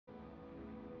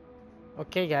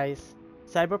Okay, guys.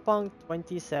 Cyberpunk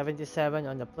 2077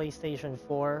 on the PlayStation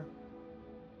 4,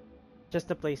 just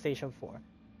the PlayStation 4.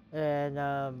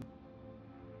 And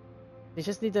they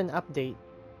just need an update.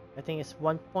 I think it's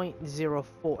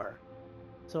 1.04.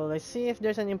 So let's see if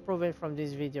there's an improvement from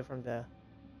this video from the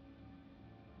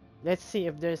let's see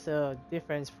if there's a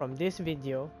difference from this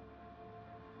video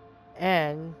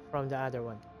and from the other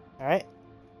one. All right?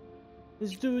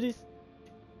 Let's do this.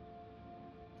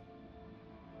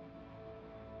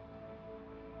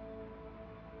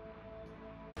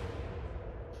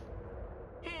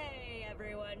 Hey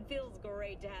everyone, feels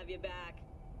great to have you back.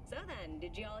 So then,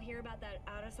 did you all hear about that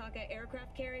Arasaka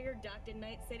aircraft carrier docked in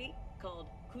Night City? Called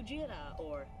Kujira,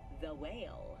 or the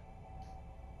Whale.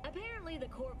 Apparently the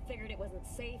Corp figured it wasn't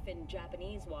safe in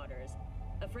Japanese waters.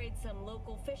 Afraid some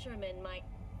local fishermen might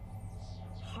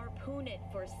harpoon it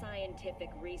for scientific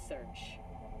research.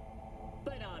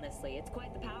 But honestly, it's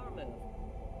quite the power move.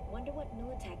 Wonder what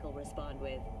Militech will respond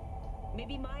with.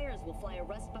 Maybe Myers will fly a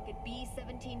Rust Bucket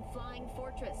B-17 Flying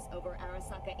Fortress over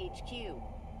Arasaka HQ.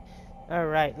 All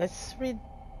right, let's read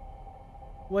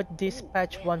what this Ooh,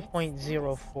 patch yeah, that's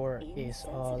 1.04 is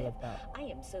all insensitive. about. I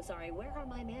am so sorry. Where are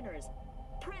my manners?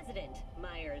 President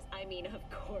Myers. I mean, of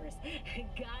course.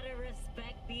 Gotta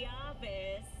respect the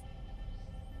office.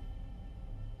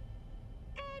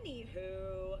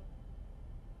 Anywho.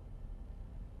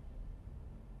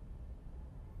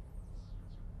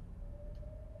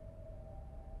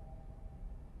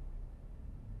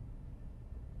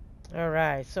 All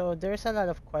right, so there's a lot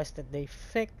of quests that they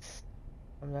fixed.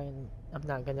 I'm not I'm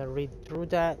not gonna read through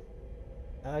that.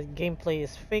 Gameplay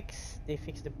is fixed. They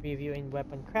fixed the preview in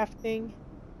weapon crafting.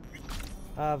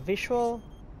 Visual,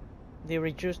 they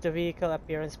reduced the vehicle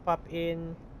appearance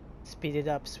pop-in, speeded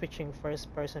up switching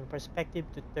first-person perspective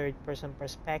to third-person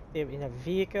perspective in a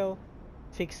vehicle,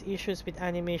 fixed issues with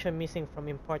animation missing from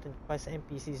important quest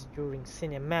NPCs during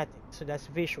cinematic. So that's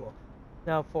visual.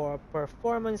 Now for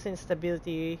performance and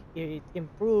stability, it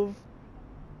improved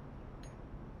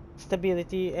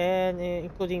stability and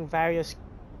including various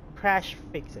crash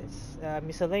fixes.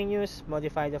 Miscellaneous,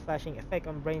 modify the flashing effect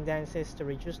on brain dances to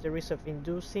reduce the risk of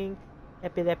inducing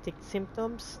epileptic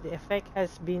symptoms. The effect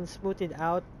has been smoothed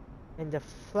out and the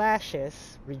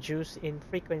flashes reduced in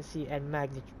frequency and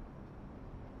magnitude.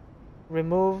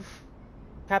 Remove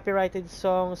copyrighted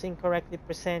songs incorrectly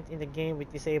present in the game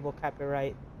with disable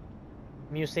copyright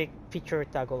music feature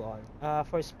toggle on.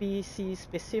 For PC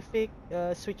specific,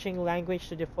 switching language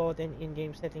to default and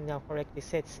in-game setting now correctly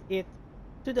sets it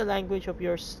to the language of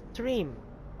your stream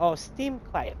or Steam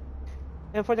client.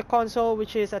 And for the console,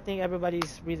 which is I think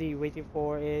everybody's really waiting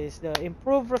for, is the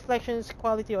improved reflections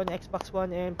quality on Xbox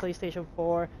One and PlayStation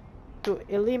 4 to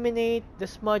eliminate the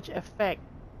smudge effect.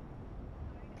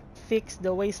 Fix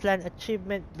the Wasteland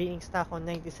achievement being stuck on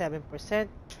 97%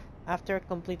 after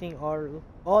completing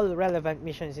all relevant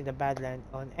missions in the Badland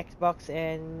on Xbox,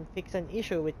 and fix an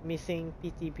issue with missing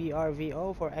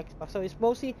PTBRVO for Xbox. So it's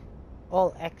mostly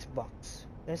all Xbox.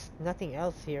 There's nothing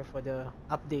else here for the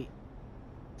update.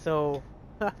 So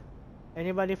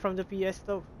anybody from the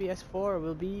PS4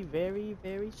 will be very,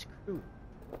 very screwed.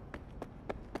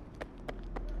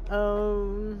 I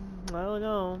don't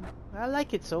know. I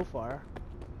like it so far.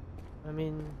 I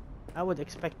mean, I would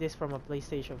expect this from a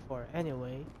PlayStation 4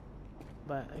 anyway,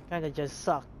 but it kind of just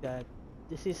sucked that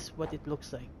this is what it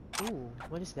looks like. Ooh,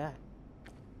 what is that?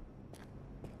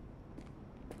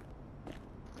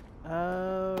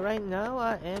 Right now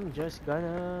I am just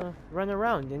gonna run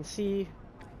around and see.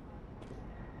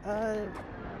 Uh,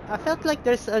 I felt like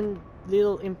there's a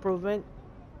little improvement,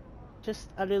 just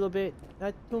a little bit,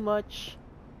 not too much,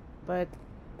 but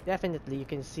definitely you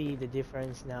can see the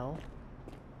difference now.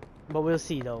 But we'll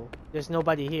see though. There's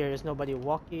nobody here, there's nobody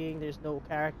walking, there's no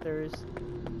characters.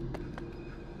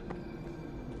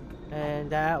 And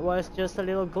that was just a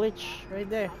little glitch right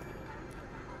there.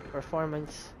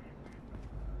 Performance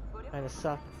kinda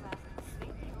sucked.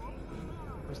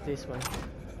 What's this one?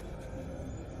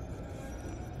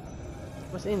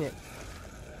 What's in it?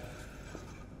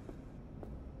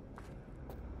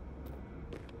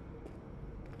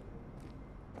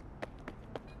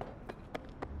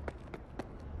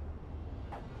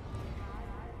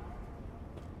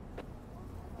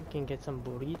 You can get some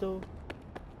burrito.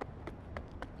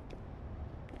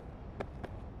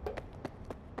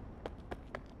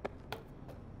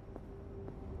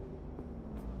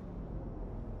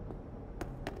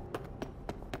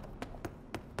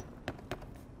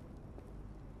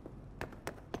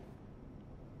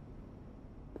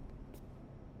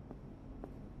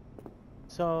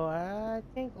 So I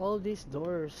think all these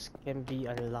doors can be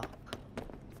unlocked.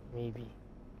 Maybe.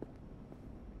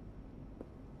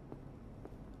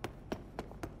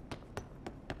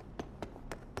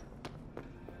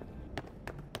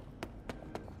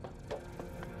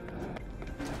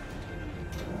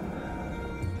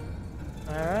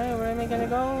 gonna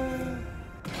go?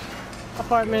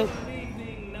 Apartment.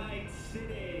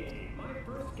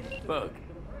 Bug.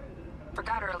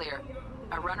 Forgot earlier.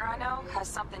 A runner I know has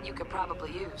something you could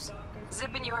probably use.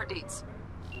 Zip in your deets.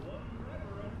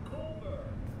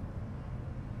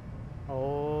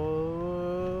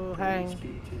 Oh, hang.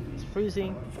 It's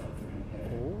freezing.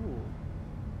 Oh.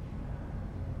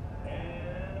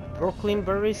 Brooklyn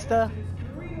barista.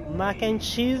 Mac and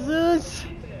cheeses.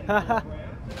 Haha.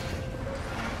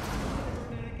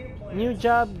 New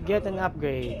job, get an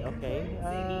upgrade. Okay.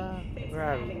 Where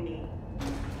are we?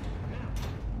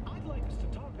 I'd like us to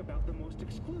talk about the most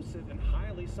exclusive and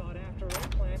highly sought after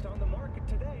implant on the market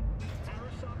today.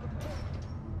 Arasaka.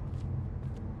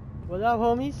 What up,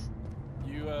 homies?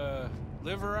 You,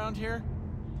 live around here?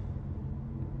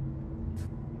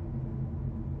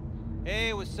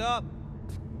 Hey, what's up?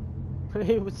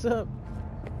 Hey, what's up?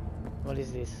 What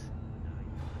is this?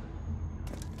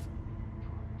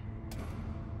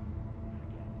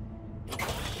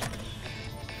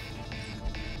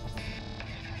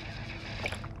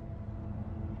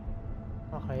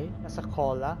 Okay, nasa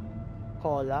cola.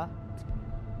 Cola.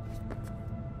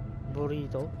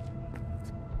 Burrito.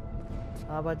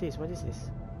 How about this? What is this?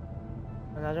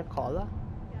 Another cola?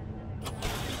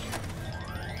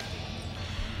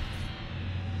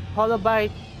 Hollow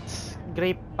Bites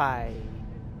grape pie.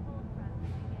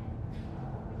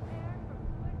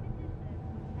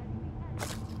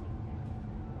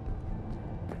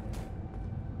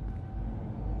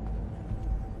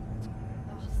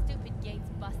 Oh, stupid gate's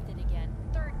busted again.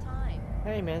 Third time.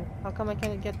 Hey man, how come I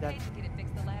can't get that? Paid to get it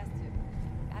fixed the last two.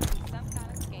 Gotta be some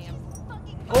kind of scam.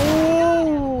 Fucking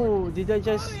Oh! Did I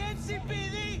just... Oh, the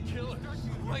NCPD! Killer!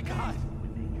 Oh my god!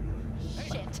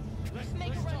 shit.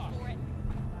 Make a run for it.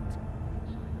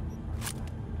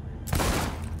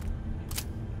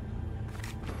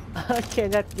 I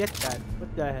cannot get that.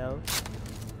 What the hell?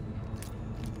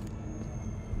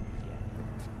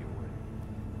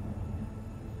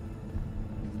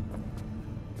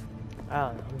 I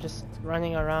don't know. I'm just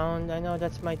running around. I know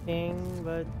that's my thing,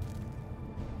 but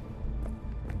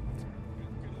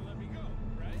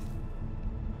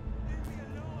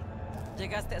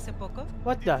 ¿Llegaste hace poco?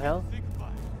 what the hell?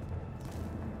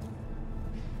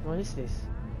 What is this?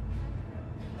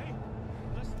 Hey,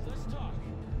 let's talk.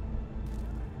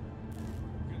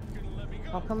 Gonna let me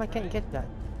go? How come I can't get that?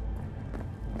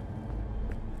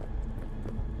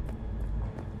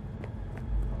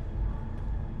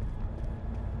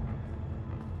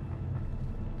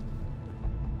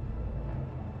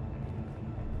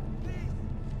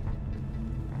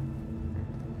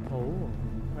 Oh,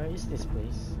 where is this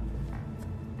place?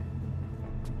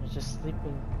 I'm just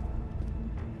sleeping.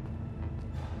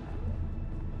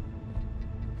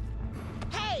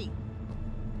 Hey!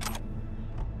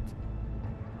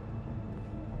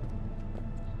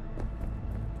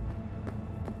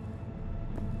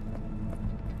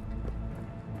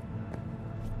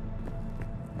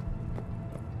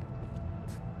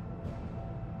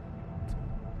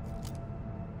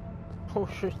 Oh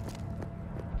shit.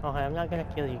 Okay, I'm not gonna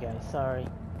kill you guys. Sorry.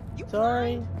 You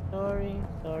Sorry. blind? Sorry.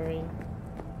 Sorry.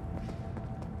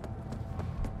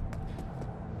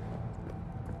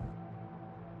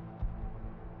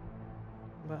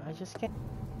 But I just can't.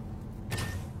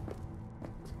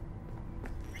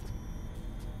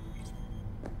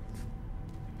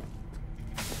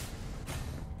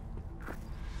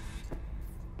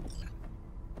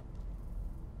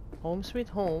 Home sweet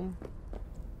home.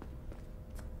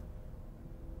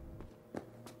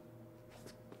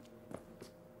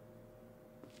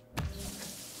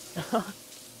 I'm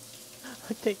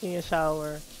taking a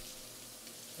shower.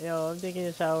 Yo, I'm taking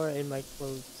a shower in my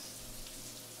clothes.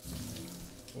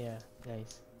 Yeah,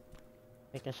 nice.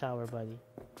 Take a shower, buddy.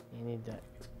 You need that.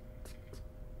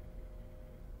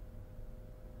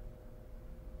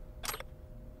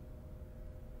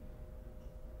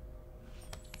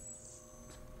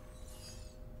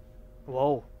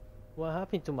 Whoa. What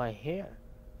happened to my hair?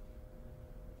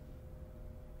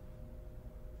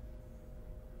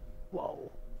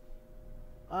 Whoa.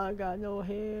 I got no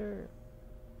hair.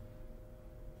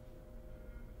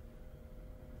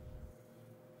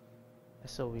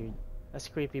 That's so weird. That's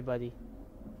creepy, buddy.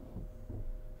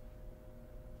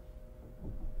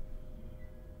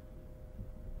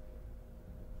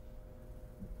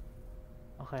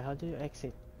 Okay, how do you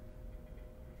exit?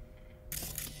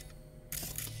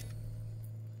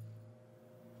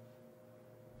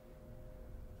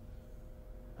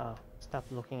 Oh, stop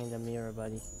looking in the mirror,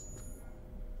 buddy.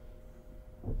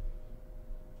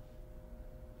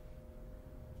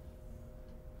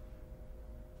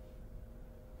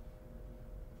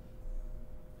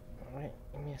 Alright,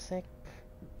 give me a sec.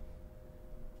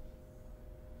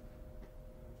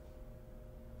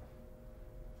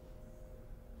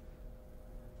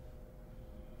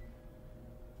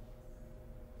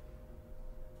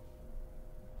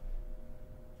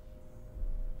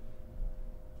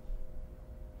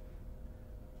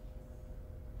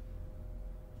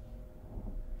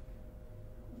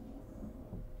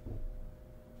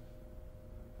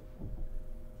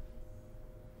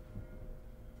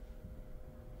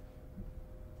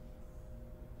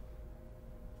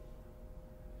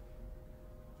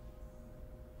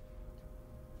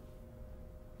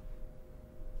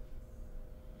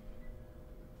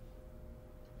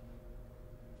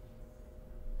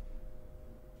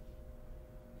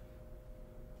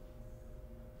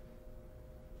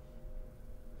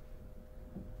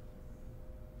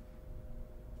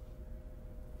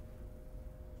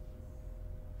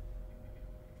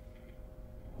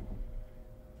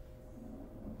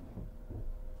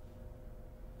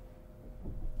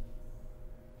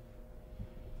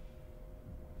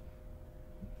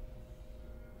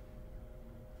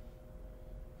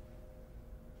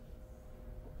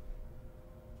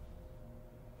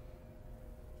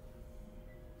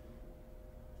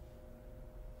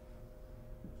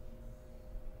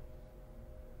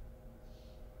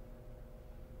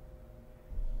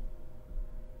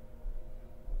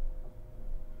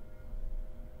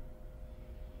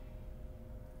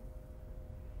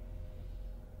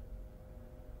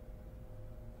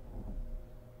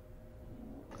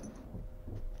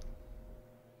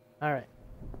 Alright.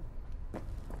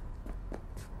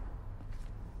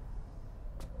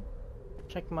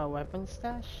 Check my weapon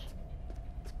stash.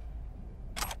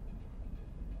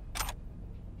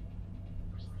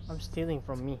 I'm stealing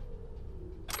from me.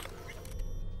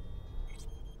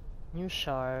 New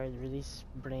shard, release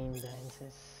brain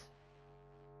dances.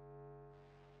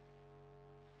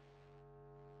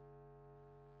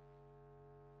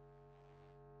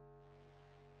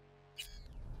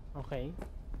 Okay.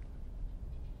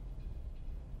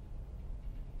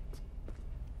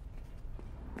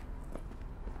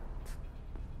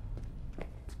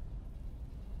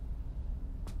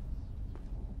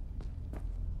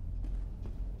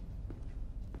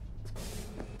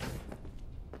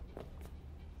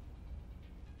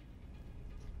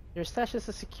 Your stash is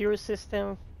a secure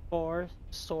system for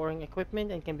storing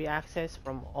equipment and can be accessed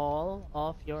from all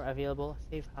of your available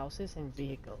safe houses and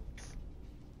vehicles.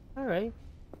 Alright.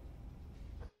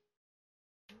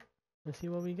 Let's see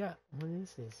what we got. What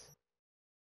is this?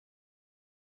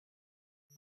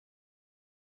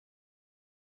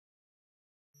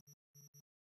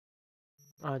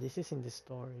 Oh, this is in the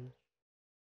storage.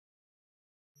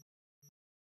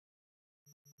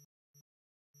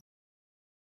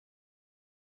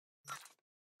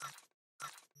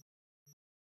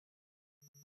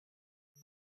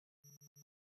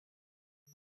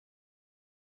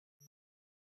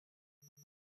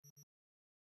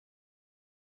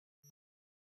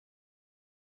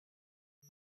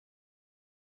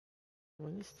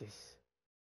 What is this?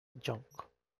 Junk.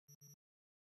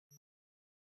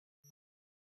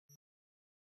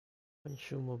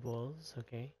 Consumables,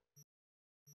 okay.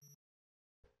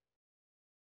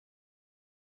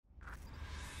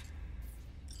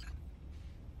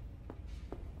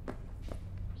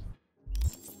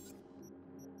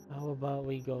 How about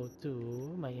we go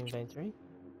to my inventory?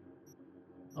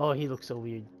 Oh, he looks so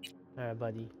weird. Alright,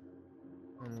 buddy.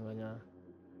 I'm gonna...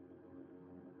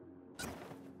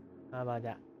 How about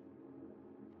that?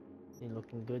 He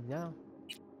looking good now.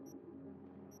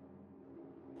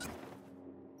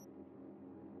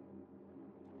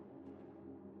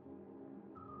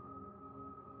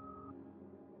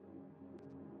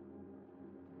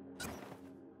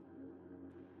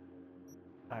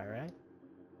 Alright.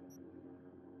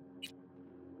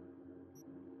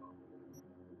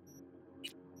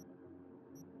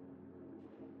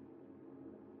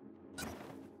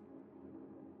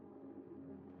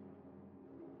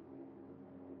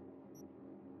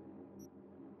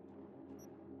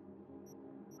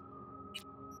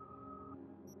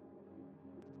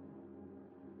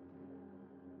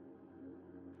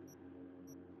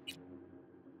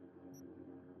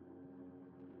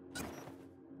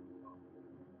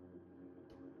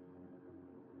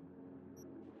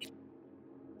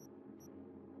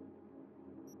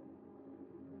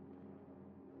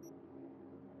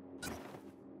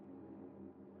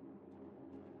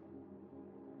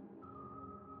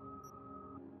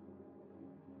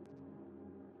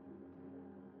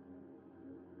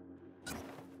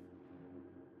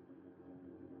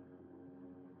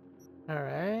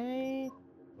 Alright.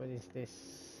 What is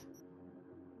this?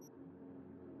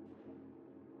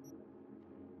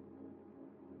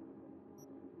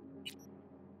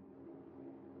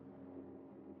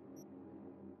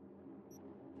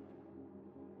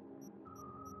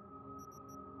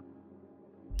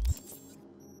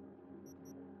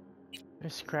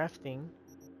 There's crafting.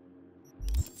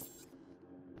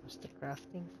 What's the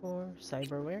crafting for?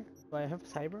 Cyberware? Do I have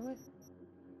cyberware?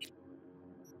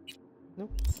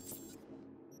 Nope.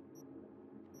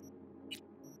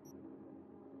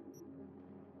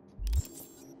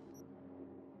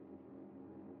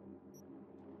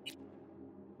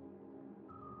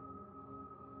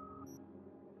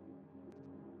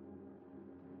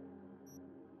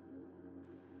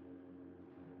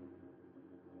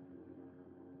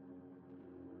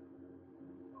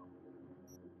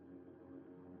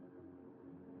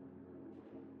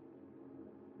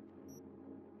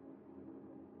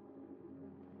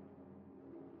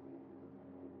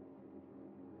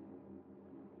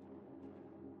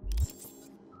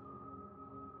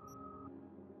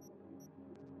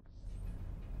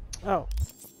 Oh.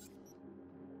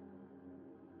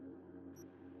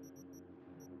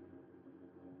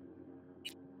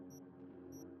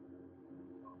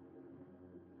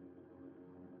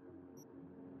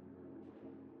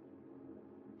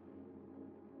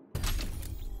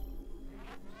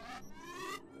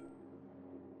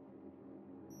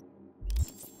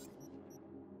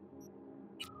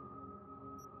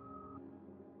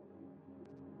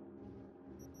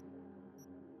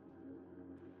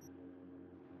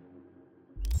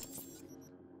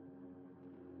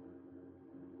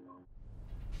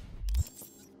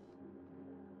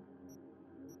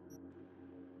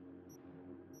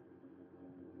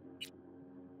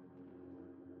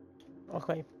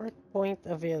 Okay, perk point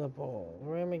available.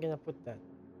 Where am I gonna put that?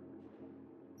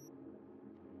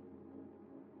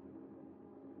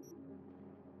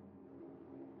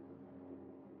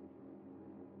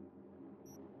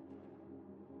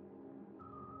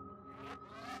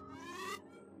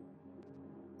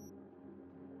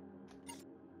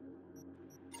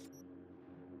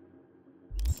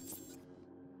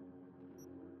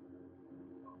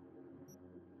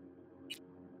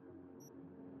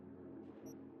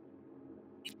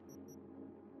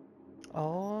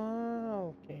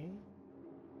 Oh, okay.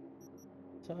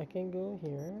 So I can go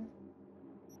here.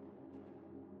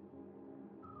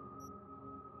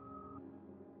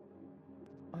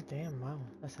 Oh damn, wow,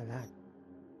 that's a lot.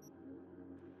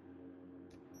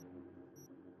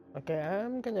 Okay,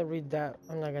 I'm gonna read that.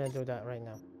 I'm not gonna do that right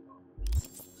now.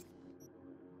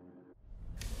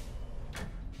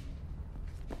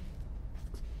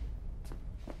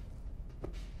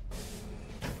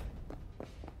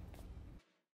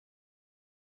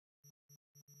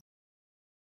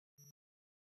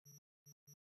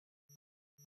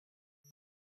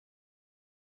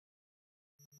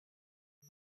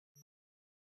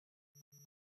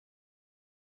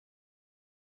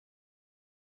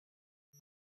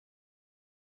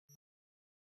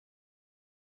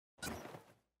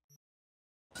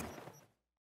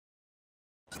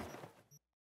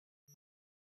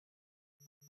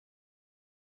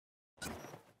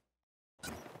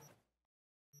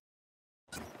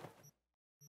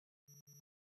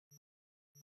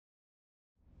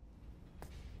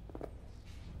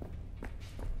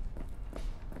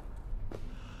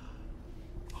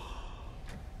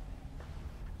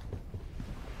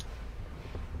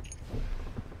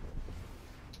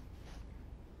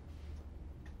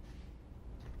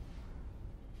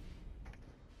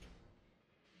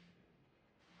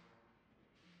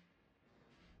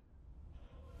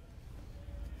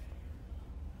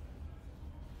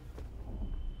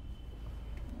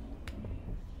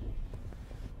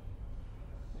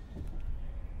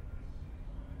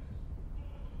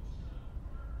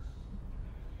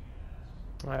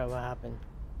 Alright, what happened?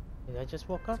 Did I just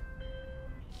woke up?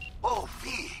 Oh,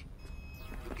 V!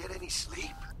 You get any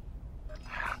sleep?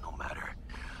 No matter.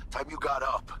 Time you got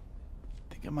up.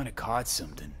 Think I might have caught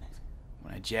something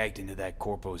when I jacked into that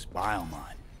Corpo's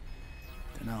biomon.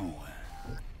 Dunno,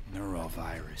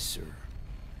 neurovirus or...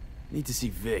 Need to see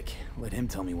Vic. Let him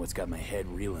tell me what's got my head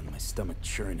reeling, my stomach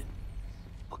churning.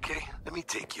 Okay, let me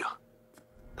take you.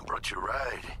 I brought you a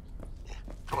ride. Yeah,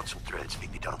 throw on some threads,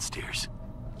 meet me downstairs.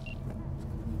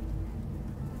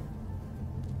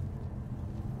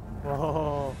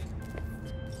 Whoa.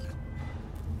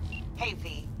 Hey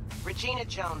V, Regina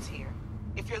Jones here.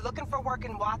 If you're looking for work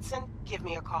in Watson, give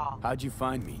me a call. How'd you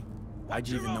find me? How'd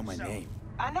you even know my name?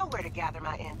 I know where to gather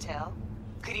my intel.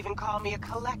 Could even call me a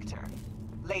collector.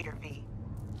 Later, V.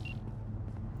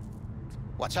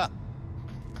 What's up?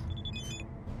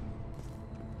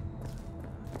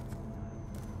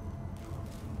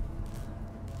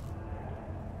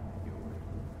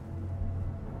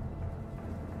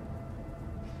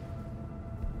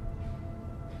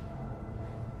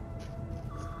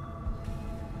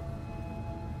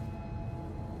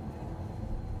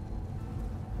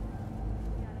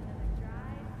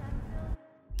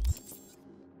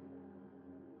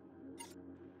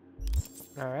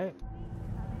 Alright.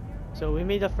 So we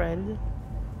made a friend.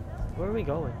 Where are we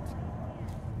going?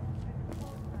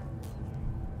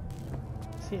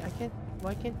 See, I can't...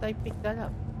 Why can't I pick that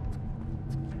up?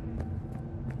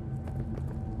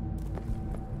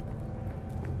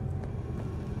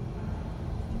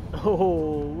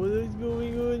 Oh, what is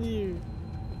going on here?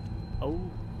 Oh.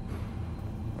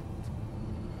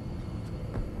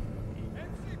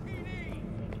 NCPD!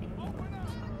 Open up!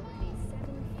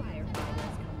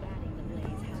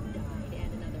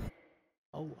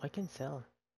 Oh, I can sell.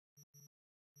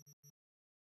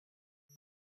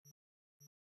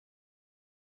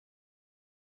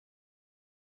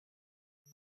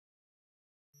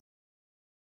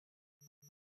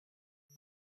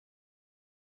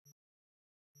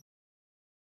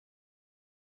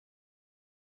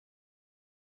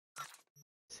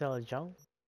 Sell junk?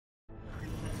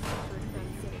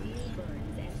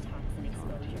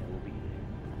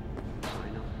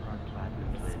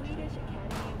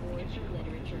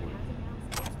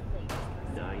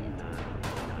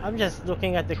 I'm just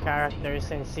looking at the characters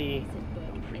and see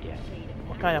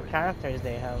what kind of characters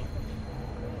they have.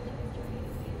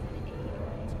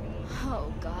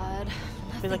 Oh God.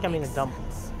 I feel like I'm in a dump.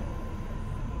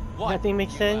 What? Nothing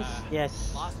makes You, sense?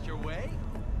 Yes. Lost your way?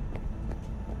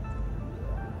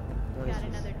 What is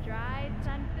Got this? another dry,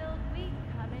 sun-filled week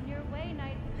coming your way,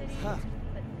 Night City. Huh.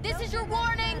 But This is your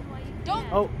warning!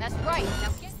 Don't... Oh. That's right.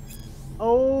 Now get...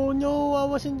 Oh no, I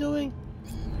wasn't doing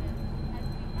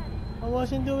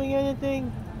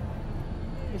anything.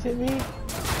 Is it me?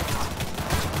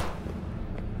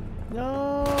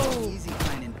 No. Easy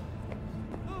planning.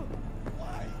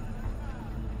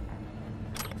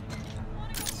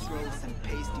 Throw some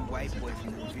pasty white boy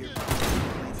from the rear.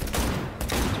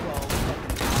 12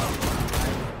 fucking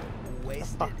hours.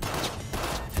 Wasted.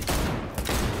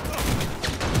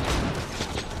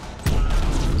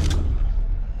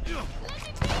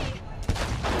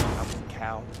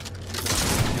 Cow.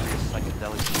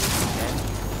 Psychedelic again.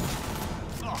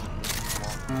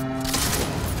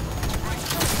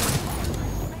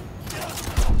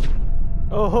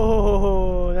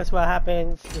 Oh, that's what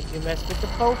happens if you mess with the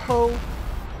popo.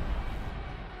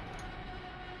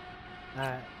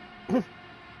 Alright.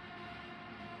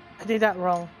 I did that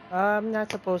wrong. I'm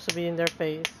not supposed to be in their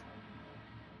face.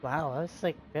 Wow, that's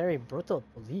like very brutal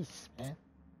police, man.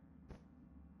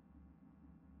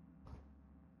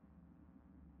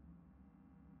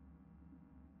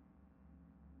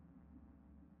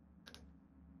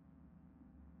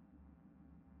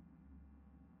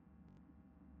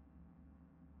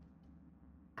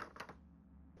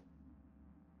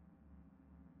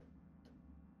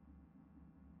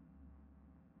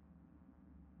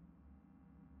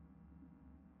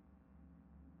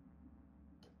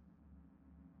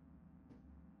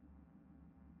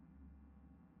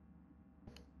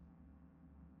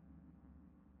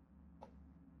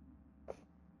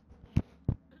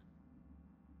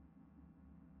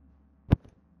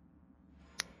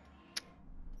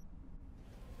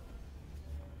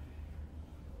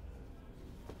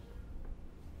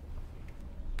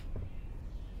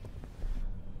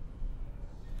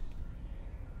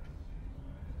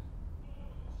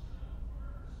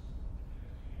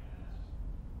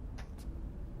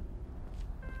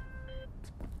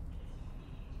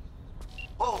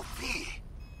 Oh, V.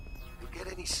 You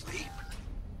get any sleep?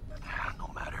 No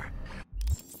matter.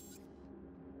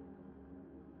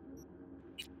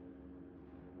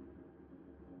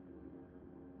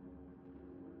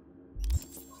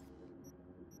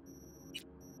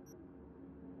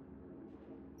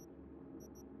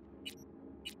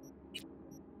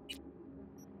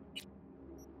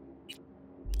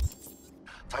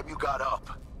 Time you got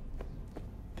up.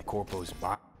 The corpo's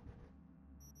body.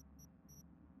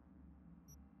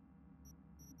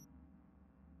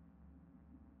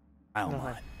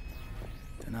 Line.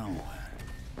 Dunno.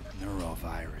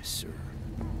 Neurovirus or...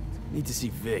 Need to see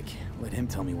Vic. Let him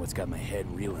tell me what's got my head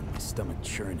reeling, my stomach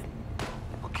churning.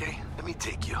 Okay, let me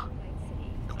take you.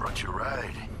 I brought you a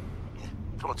ride.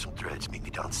 Throw on some threads, meet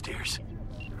me downstairs.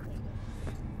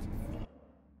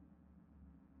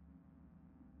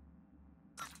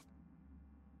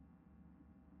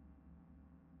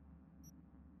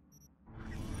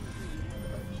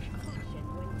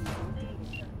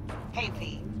 Hey,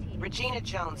 V. Regina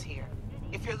Jones here.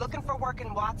 If you're looking for work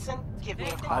in Watson, give me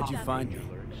a call. How'd you find me?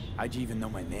 How'd you even know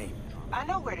my name? I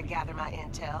know where to gather my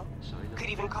intel. Could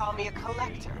even call me a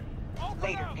collector.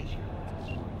 Later, V.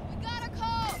 We got a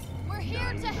call! We're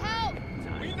here to help!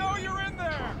 We know you're in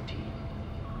there!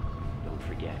 Don't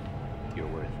forget, you're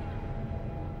worth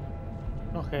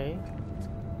it. Okay.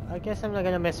 I guess I'm not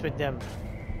gonna mess with them.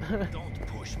 Don't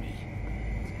push me.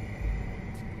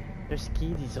 There's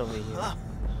kiddies over here. Huh.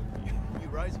 You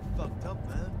rising fucked up,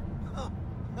 man. Huh.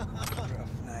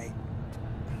 Rough night.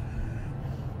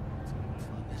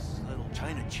 This little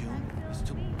China tune is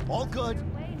too... All good.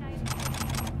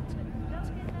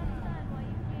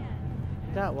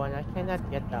 That one, I cannot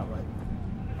get that one.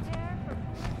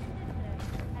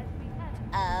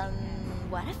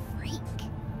 What a freak.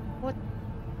 What?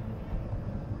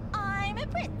 I'm a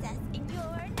princess in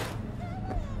your...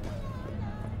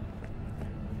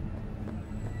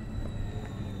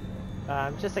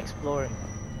 I'm just exploring.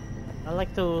 I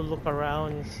like to look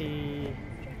around and see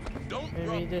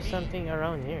maybe there's something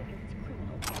around here.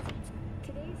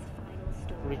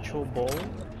 Ritual bowl?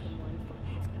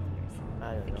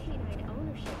 I don't know.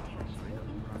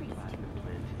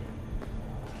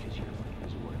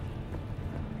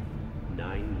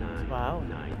 Wow.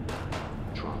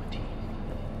 Trump team.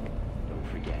 Don't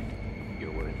forget,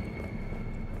 you're worth it.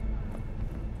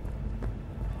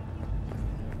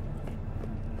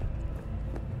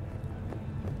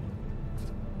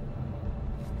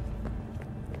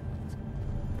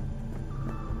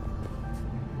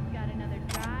 Got another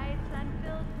dry,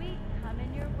 sun-filled week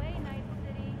coming your way, Night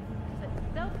City. But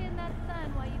soak in that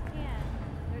sun while you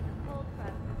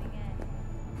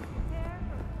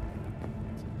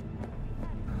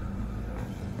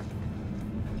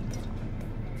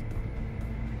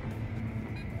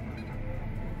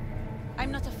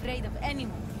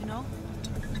animal, you know?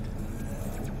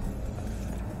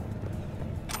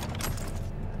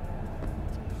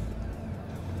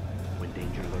 When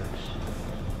danger lurks,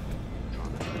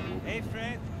 trauma team will Hey,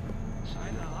 friend.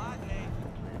 Shine the hot, hey.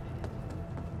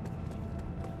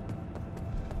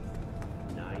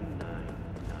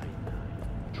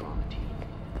 9999 trauma team.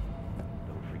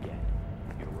 Don't forget,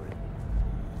 you're worth it.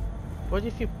 What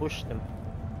if you push them?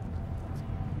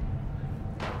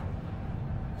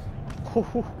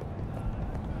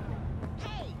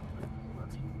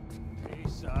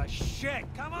 Piece of shit,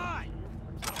 come on!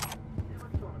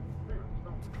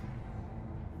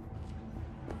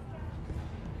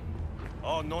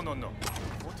 Oh, no, no, no.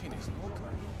 14 is no good.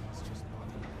 It's just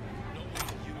nothing.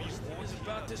 You used warns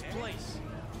about this place.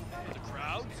 The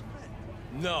crowds?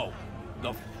 No,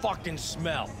 the fucking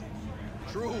smell.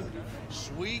 True,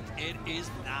 sweet it is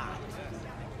not.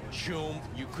 Choom,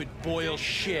 you could boil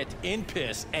shit in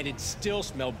piss and it'd still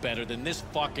smell better than this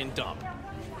fucking dump.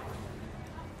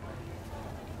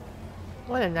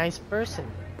 What a nice person.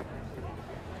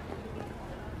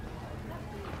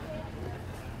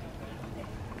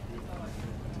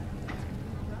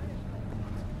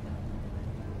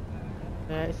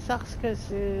 It sucks because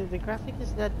the graphic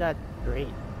is not that great.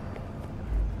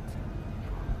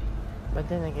 But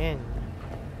then again,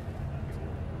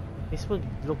 this would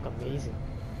look amazing.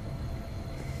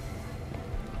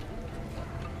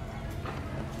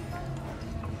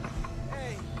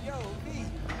 Hey, yo, V.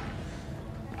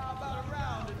 How about a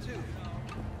round or two?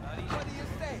 What do you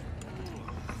say?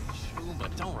 Choom,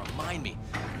 but don't remind me.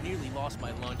 Nearly lost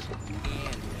my lunch and dinner.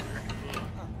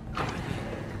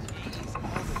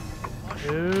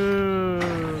 Ooh,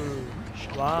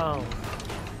 wow.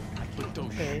 I put those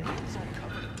Okay. shoes all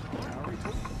covered in tar.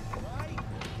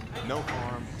 No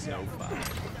harm, no foul.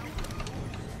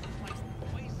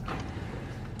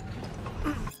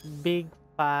 Big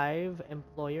 5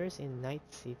 employers in Night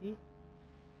City: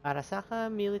 Arasaka,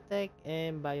 Militech,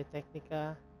 and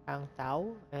Biotechnica,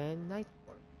 Tao, and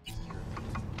Nightport.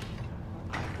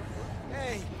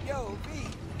 Hey, yo, V.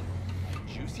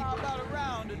 Juicy. How about a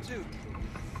round or two?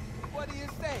 What do you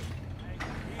say?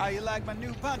 How you like my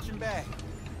new punching bag?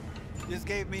 Just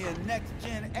gave me a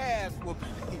next-gen ass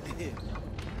whooping. He did.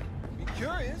 Be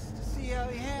curious to see how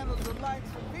he handles the likes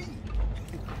of V.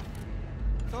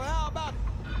 So how about it?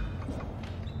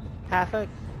 Havoc,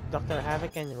 Dr.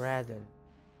 Havoc, and Raiden.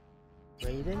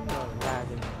 Raiden or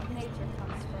Raiden? Nature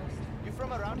comes first. You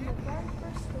from around In here? the very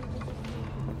first stages of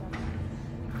human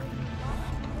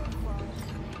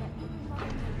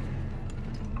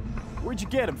Where'd you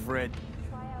get him, Fred?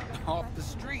 Off the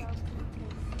street.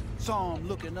 Saw him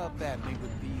looking up at me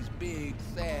with these big,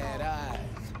 sad eyes.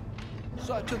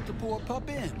 So I took the poor pup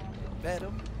in. Fed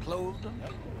him, clothed him.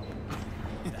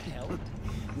 The hell?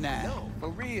 Nah, No. for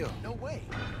real. No way.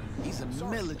 He's a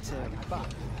military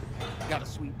bot. Got a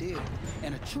sweet deal.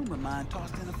 And a tumor mine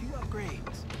tossed in a few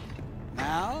upgrades.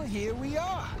 Now, here we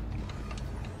are.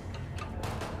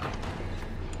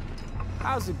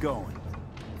 How's it going?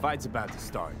 Fight's about to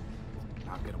start.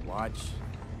 Not gonna watch,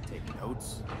 take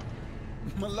notes.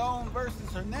 Malone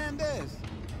versus Hernandez?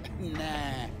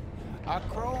 Nah. Our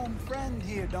chrome friend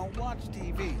here don't watch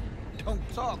TV. Don't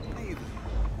talk neither.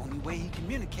 Only way he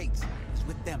communicates is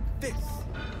with them fists.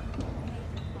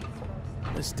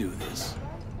 Let's do this.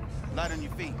 Light on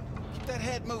your feet. Keep that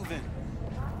head moving.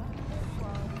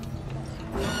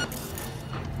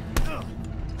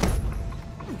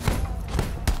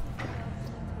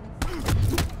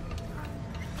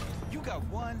 You got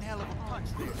one hell of a punch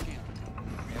there, champ.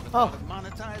 Ever thought of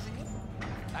monetizing it?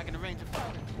 I can arrange a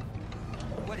fight.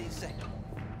 What do you say?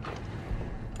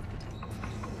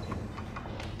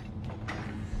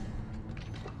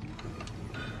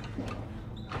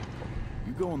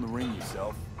 You go in the ring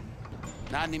yourself?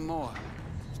 Not anymore.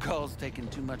 Skull's taking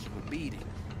too much of a beating.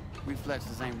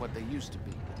 Reflexes ain't what they used to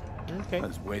be. Okay.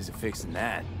 There's ways of fixing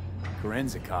that.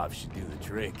 Korenzikov should do the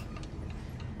trick.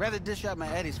 Rather dish out my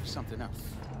eddies for something else.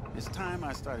 It's time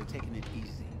I started taking it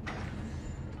easy.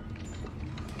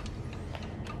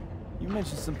 You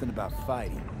mentioned something about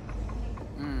fighting.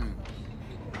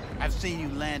 I've seen you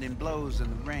landing blows in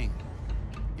the ring.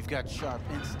 You've got sharp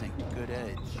instinct, good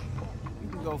edge. You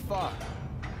can go far,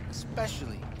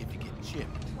 especially if you get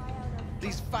chipped.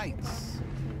 These fights,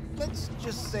 let's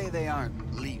just say they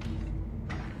aren't lethal,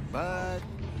 but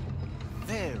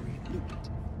very lucrative.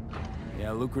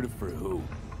 Yeah, lucrative for who?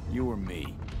 You or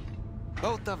me?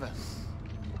 Both of us.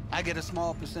 I get a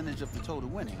small percentage of the total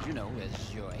winnings, you know,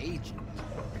 as your agent.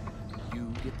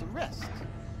 You get the rest.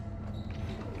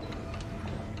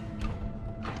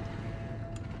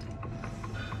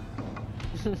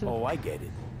 Oh, I get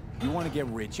it. You want to get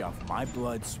rich off my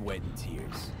blood, sweat, and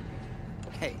tears.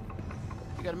 Hey,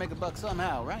 you gotta make a buck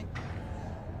somehow, right?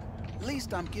 At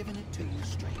least I'm giving it to you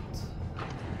straight.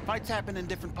 Fights happen in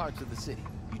different parts of the city.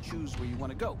 You choose where you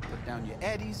want to go, put down your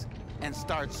eddies, and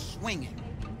start swinging.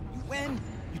 You win,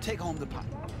 you take home the pot.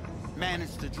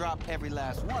 Manage to drop every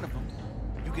last one of them,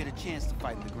 you get a chance to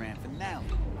fight in the grand finale.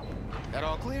 That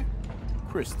all clear?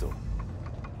 Crystal.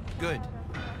 Good.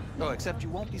 Oh, except you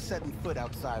won't be setting foot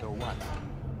outside or what?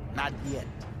 Not yet.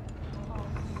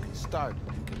 You can start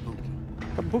in Kabuki.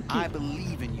 Kabuki. I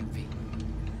believe in you, V.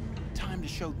 Time to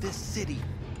show this city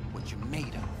what you're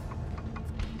made of.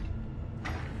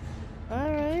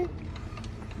 Alright.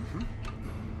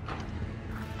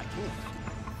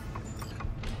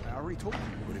 I already told you.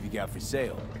 What have you got for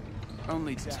sale?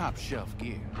 Only top shelf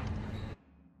gear.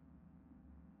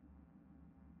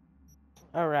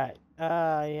 Alright.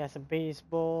 He has a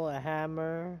baseball, a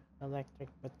hammer, electric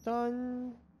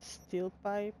baton, steel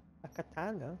pipe, a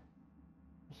katana,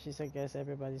 which is, I guess,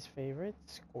 everybody's favorite.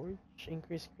 Scorch,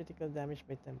 increase critical damage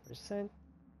by 10%.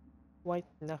 White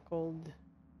knuckled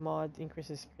mod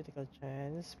increases critical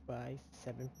chance by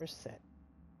 7%.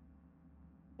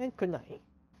 And kunai,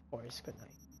 of course, kunai.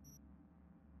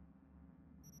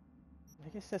 I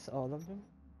guess that's all of them.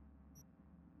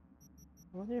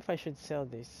 I wonder if I should sell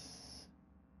this.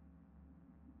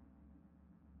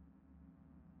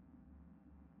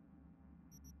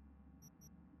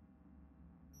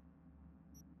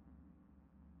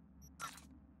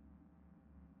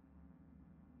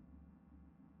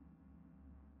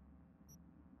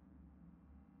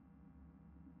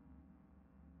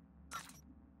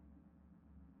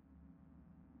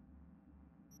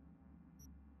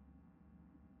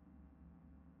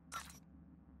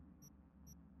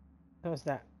 How's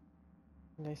that?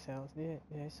 Did I sell it?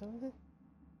 Did I sell it?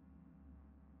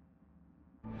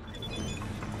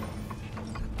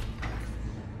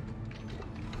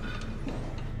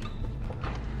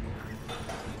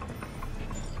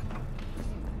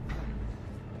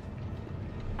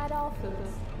 At all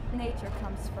foods, nature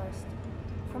comes first.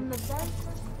 From the very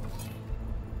first.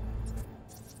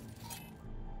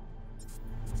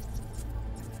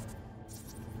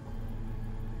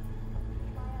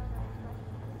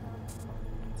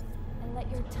 And let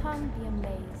your tongue be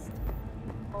amazed.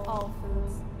 All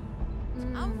foods.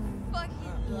 I'm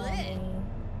fucking lit.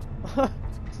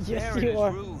 Yes, Karen you is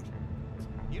are. rude.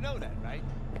 You know that, right?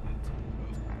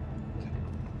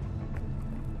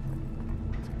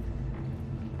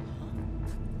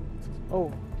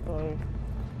 Oh, Now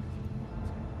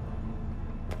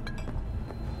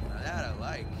that I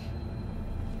like.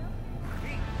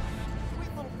 Pete,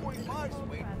 sweet little 45's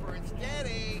waiting for it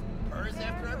steady. Purrs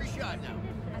after every shot now.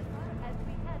 As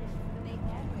we head into the main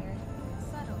wear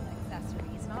subtle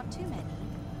accessories, not too many.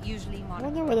 Usually I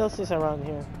wonder what else is around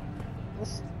here.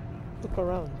 Let's look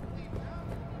around.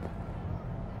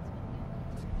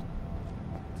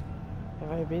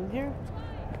 Have I been here?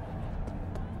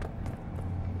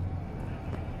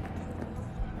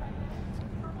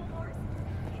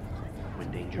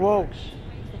 When danger Whoa. lurks,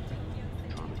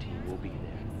 trauma team will be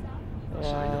there.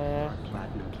 Sign up for Yeah, our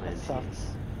platinum plan that sucks.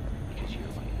 because your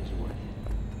life is worth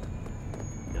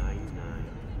it.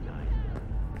 999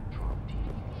 trauma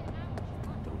team.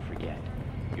 Don't forget,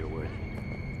 you're worth it.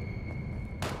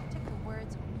 took the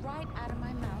words right out of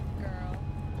my mouth, girl.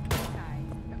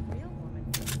 Besides, a real woman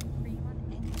doesn't cream on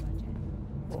any budget.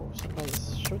 Oh,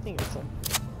 somebody's shooting at something.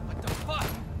 What the fuck?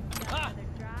 Ha! Another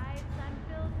dry,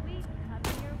 sun-filled week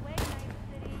coming your way, Night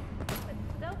City. But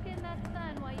soak in that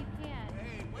sun while you can.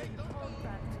 Hey, wait, don't Cold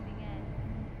front moving in.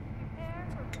 Prepare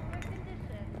for cooler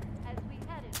conditions as we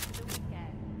head into the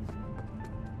weekend.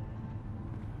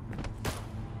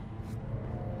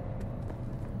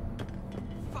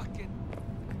 fucking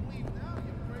leave now.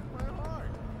 You break my heart.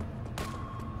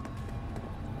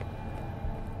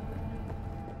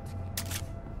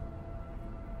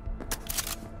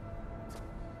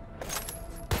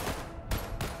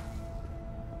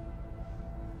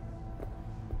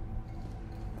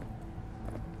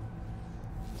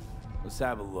 Let's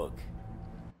have a look.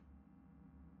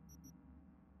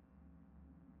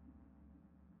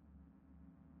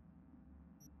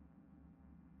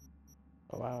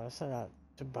 Oh wow, that's a lot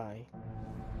to buy.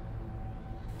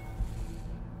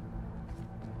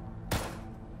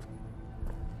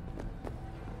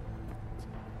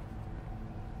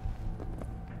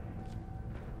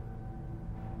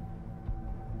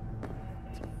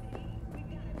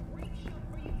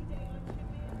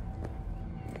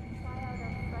 Try out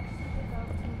our freshly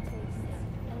developed new tastes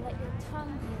and let your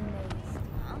tongue be amazed.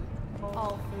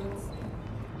 All foods.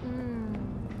 Mmm.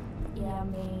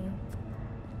 Yummy.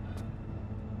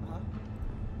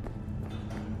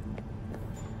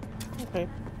 Okay.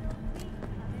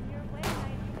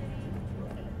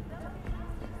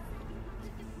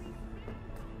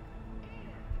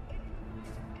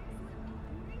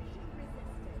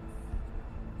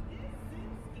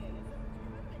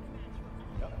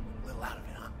 Yep. A little out of it,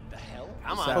 huh? The hell?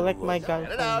 Come Let's on. Collect my look. gun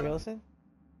Get it from out. Wilson.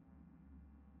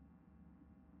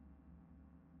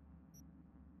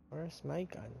 Where's my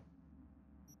gun?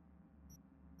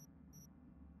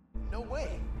 No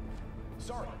way.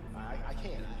 Sorry, I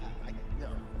can't. No.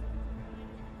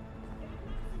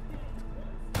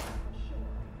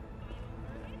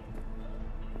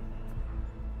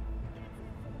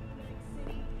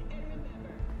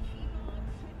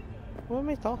 Who am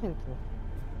I talking to?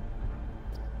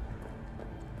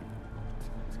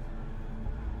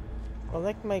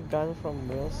 Collect my gun from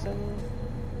Wilson.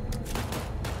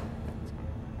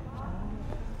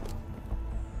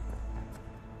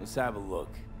 Let's have a look.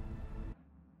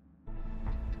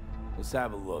 Let's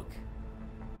have a look.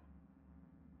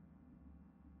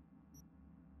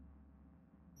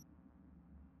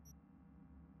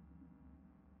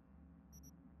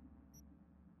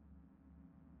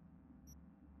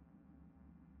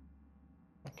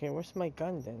 Okay, where's my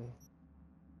gun then?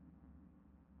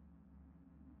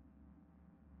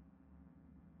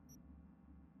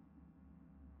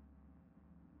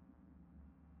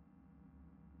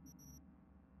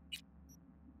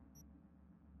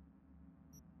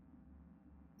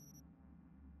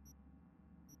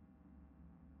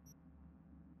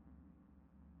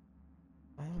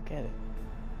 I don't get it.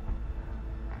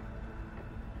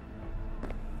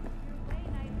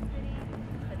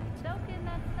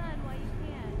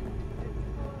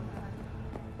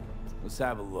 Let's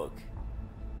have a look.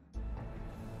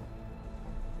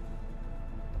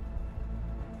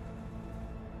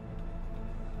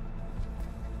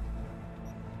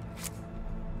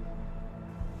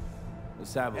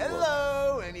 Let's have a look.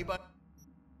 Hello, anybody?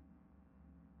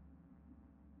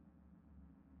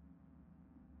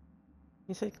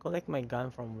 He said collect my gun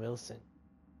from Wilson.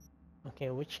 Okay,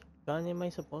 which gun am I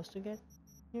supposed to get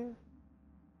here?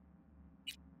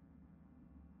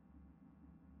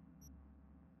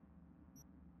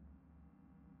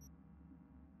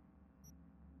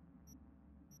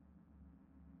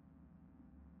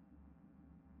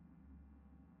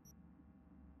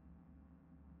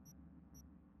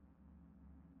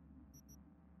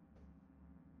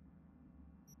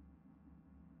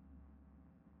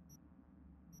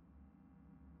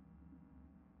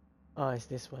 Oh, it's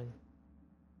this one.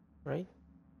 Right?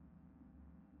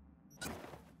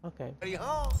 Okay. Hey,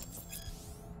 home.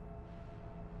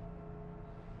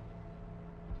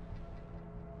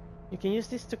 You can use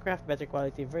this to craft better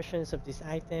quality versions of this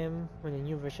item. When a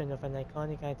new version of an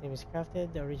iconic item is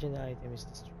crafted, the original item is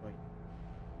destroyed.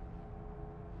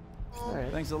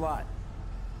 Alright, Thanks a lot.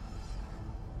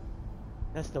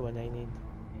 that's the one I need.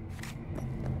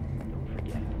 Don't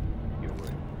forget, you're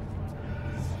worth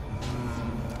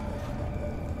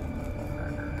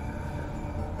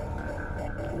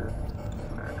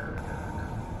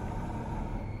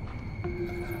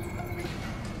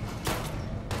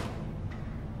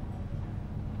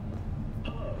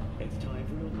Hello, it's time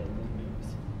for your local news.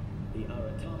 The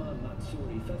Aratama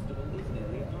Matsuri Festival is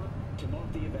nearly upon. To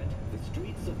mark the event, the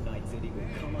streets of Night City will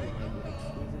come alive with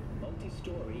exquisite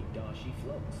multi-story dashi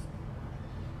floats.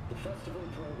 The festival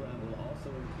program will also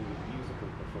include musical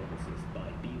performances by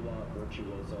biwa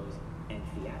virtuosos and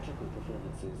theatrical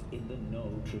performances in the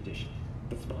No tradition.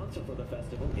 The sponsor for the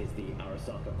festival is the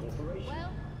Arasaka Corporation.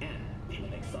 And in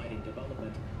an exciting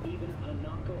development, even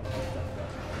Anako Arasaka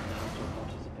has announced her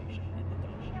participation in the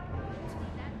dashi.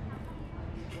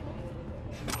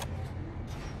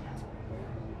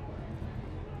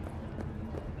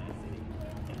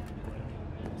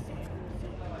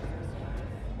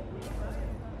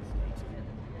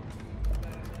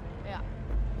 Yeah.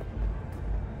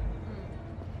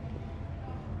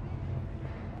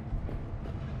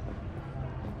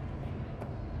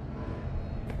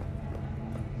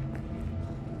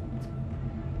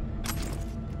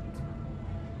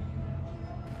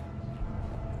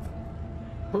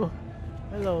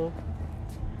 Hello.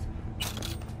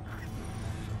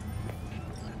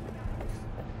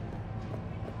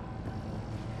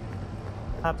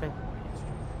 Happened.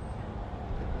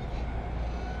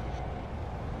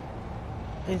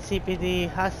 NCPD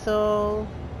hustle,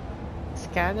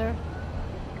 scanner,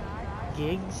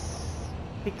 gigs,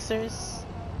 fixers.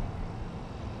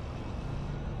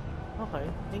 Okay,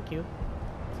 thank you.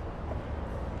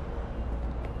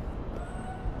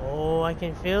 Oh, I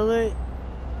can feel it.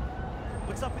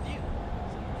 What's up with you?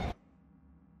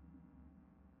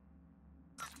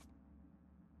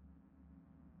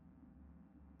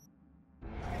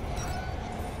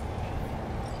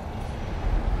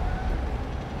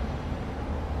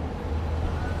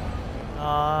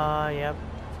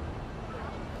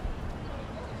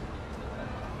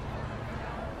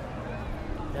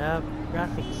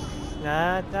 Graphics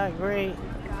not that great.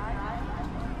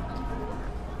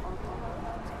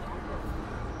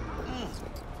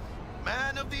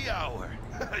 Man of the hour.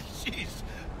 Jeez,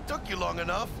 took you long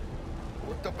enough.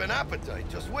 Worked up an appetite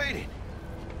just waiting.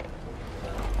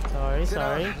 Sorry, Sit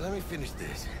sorry. down, let me finish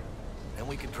this. Then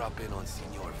we can drop in on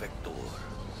Senor Vector.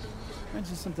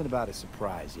 Mentioned something about a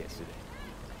surprise yesterday.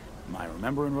 Am I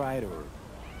remembering right, or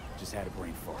just had a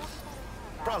brain fart?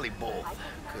 Probably both,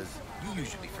 because you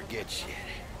usually forget shit.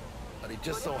 But it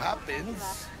just so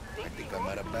happens, I think I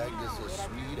might have bagged us a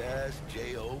sweet-ass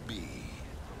J.O.B.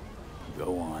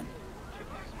 Go on.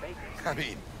 I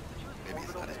mean, maybe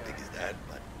it's not as big as that,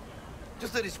 but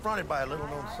just that it's fronted by a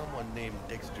little-known someone named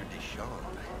Dexter Deshawn.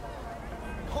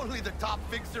 Only the top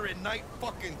fixer in Night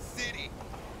fucking City.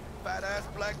 Fat-ass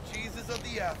black Jesus of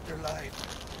the afterlife.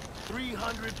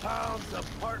 300 pounds of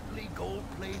partly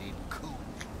gold-plated coup.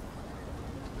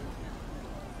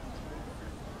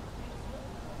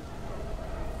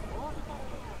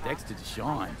 Dexter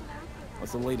Deshawn.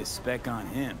 What's the latest spec on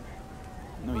him?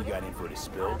 I know you got info to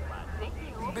spill.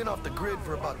 He's been off the grid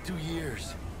for about 2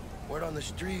 years. Word on the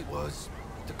street was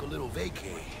he took a little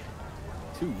vacay.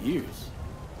 2 years?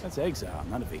 That's exile,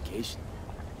 not a vacation.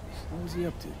 What was he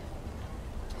up to?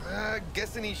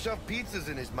 Guessing he shoved pizzas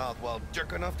in his mouth while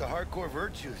jerking off to hardcore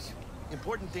virtues.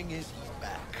 Important thing is he's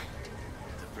back.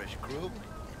 It's a fresh crew, and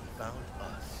he found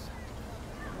us.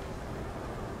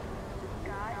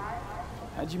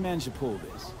 How'd you manage to pull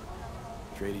this?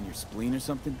 Trade in your spleen or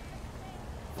something?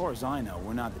 As far as I know,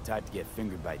 we're not the type to get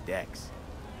fingered by Dex.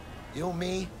 You,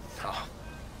 me? Oh,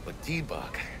 but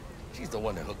T-Bug, she's the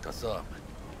one that hooked us up.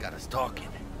 Got us talking.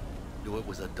 Knew it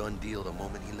was a done deal the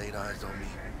moment he laid eyes on me.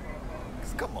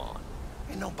 'Cause come on,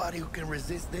 ain't nobody who can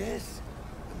resist this.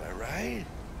 Am I right?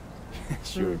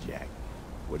 Sure, Jack.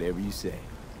 Whatever you say.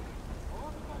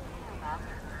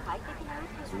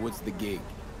 So what's the gig?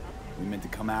 We meant to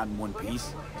come out in one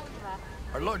piece?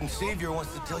 Our Lord and Savior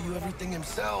wants to tell you everything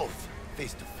himself,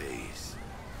 face to face.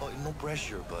 Oh, no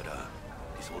pressure, but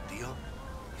this whole deal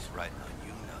is riding on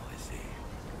you now, is he?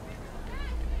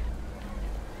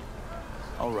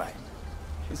 All right.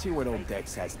 Let's hear what old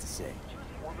Dex has to say.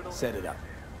 Set it up.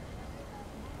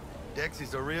 Dex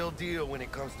is a real deal when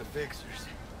it comes to fixers.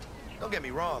 Don't get me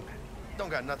wrong. Don't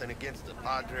got nothing against the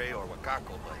Padre or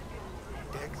Wakako, but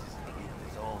Dex is in a league of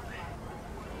his own.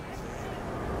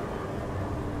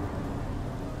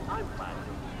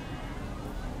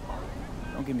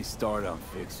 Don't get me started on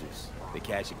fixers. They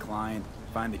catch a client,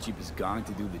 find the cheapest gong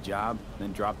to do the job,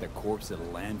 then drop their corpse at a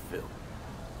landfill.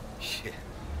 Shit.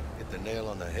 Hit the nail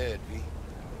on the head, V.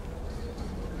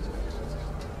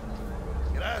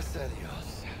 Gracias a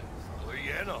Dios. Estoy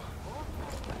lleno.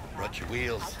 Brought your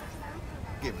wheels.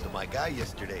 Gave them to my guy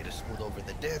yesterday to smooth over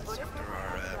the dents after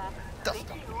our dust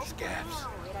up with the scabs.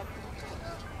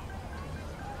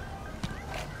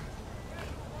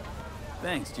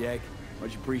 Thanks, Jack.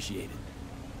 Much appreciated.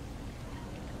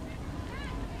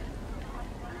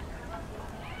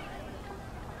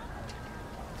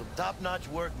 Some top-notch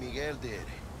work Miguel did.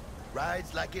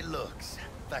 Rides like it looks.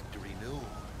 Factory new.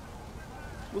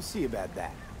 We'll see about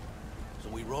that. So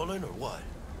we rolling or what?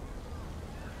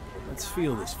 Let's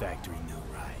feel this factory new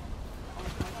ride.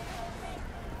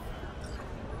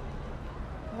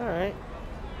 All right.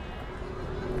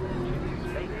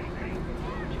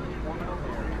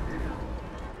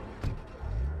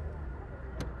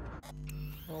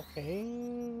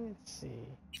 Okay, let's see.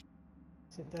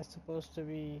 Is that supposed to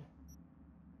be?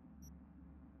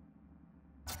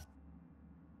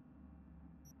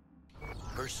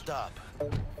 First stop.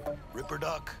 Ripper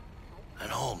Duck and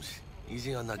Holmes.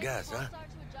 Easy on the gas, huh?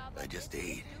 I just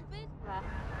ate.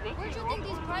 Where'd you think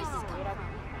these prices come from?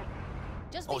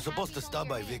 Just I was supposed to stop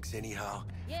by Vic's anyhow.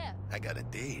 Yeah. I got a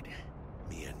date.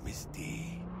 Me and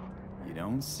Misty. You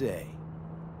don't say.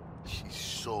 She's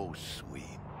so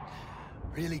sweet.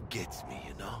 Really gets me,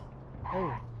 you know?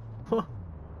 Oh.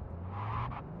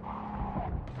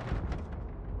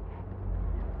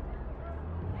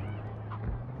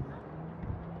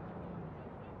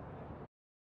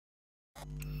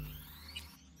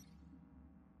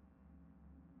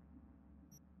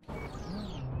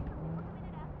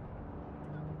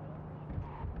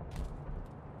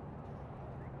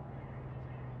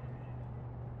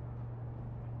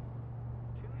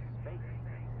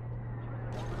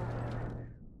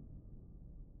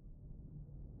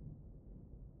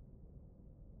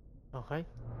 Okay.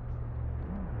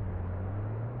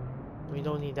 We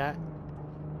don't need that.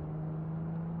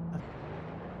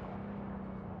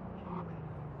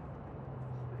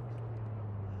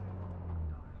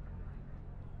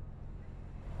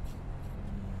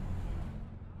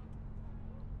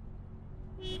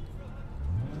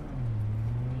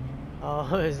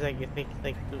 Oh, it's like, it takes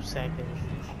like 2 seconds.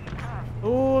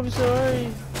 Oh, I'm sorry.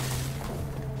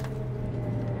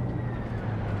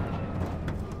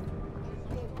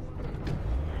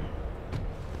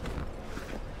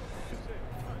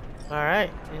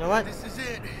 Alright, you know what? This is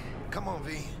it. Come on,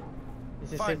 V.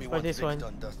 This is Find it me for once this Vic's one.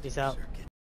 done dusting Peace you, out. sir.